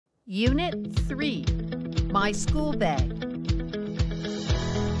Unit 3, My School Bag.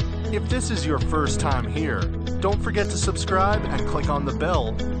 If this is your first time here, don't forget to subscribe and click on the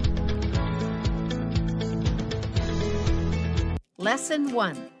bell. Lesson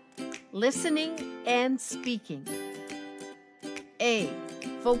 1, Listening and Speaking. A.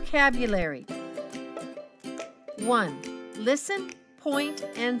 Vocabulary. 1. Listen, point,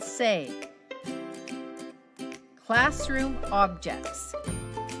 and say. Classroom objects.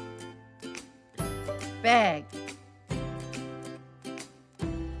 Bag.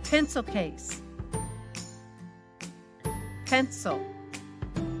 Pencil case. Pencil.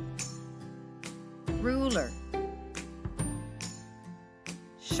 Ruler.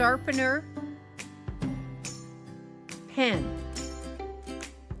 Sharpener. Pen.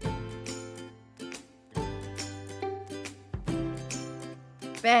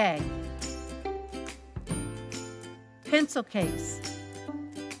 Bag. Pencil case.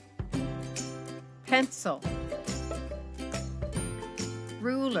 Pencil.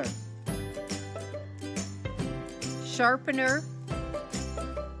 Ruler. Sharpener.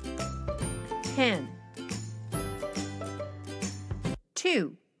 Pen.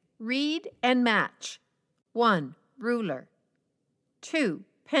 2. Read and match. 1. Ruler. 2.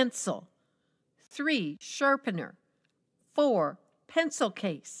 Pencil. 3. Sharpener. 4. Pencil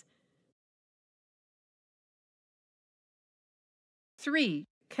case. 3.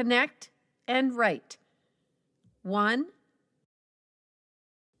 Connect and write. 1,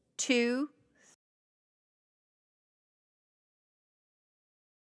 2,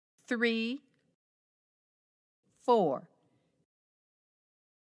 3, 4.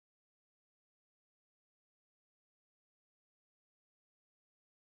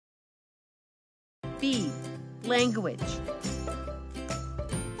 B. Language.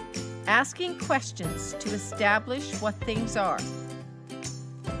 Asking questions to establish what things are.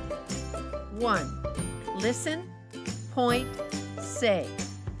 1. Listen, point, say.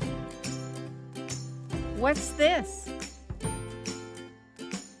 What's this?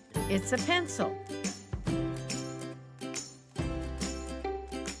 It's a pencil.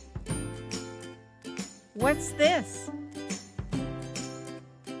 What's this?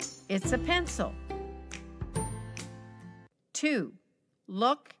 It's a pencil. 2.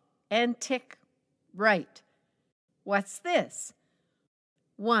 Look and tick right. What's this?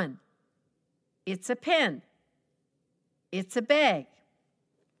 1. It's a pen. It's a bag.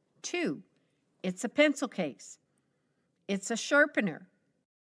 2. It's a pencil case. It's a sharpener.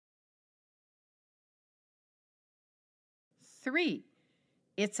 3.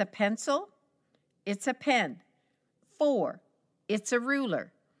 It's a pencil. It's a pen. 4. It's a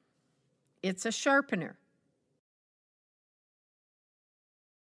ruler. It's a sharpener.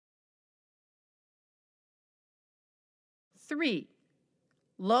 3.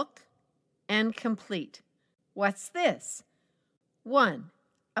 Look and complete. What's this? 1.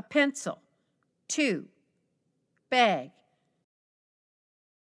 A pencil. 2. Bag.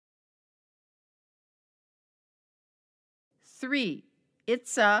 3.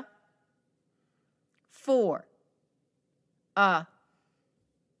 It's a. 4. A.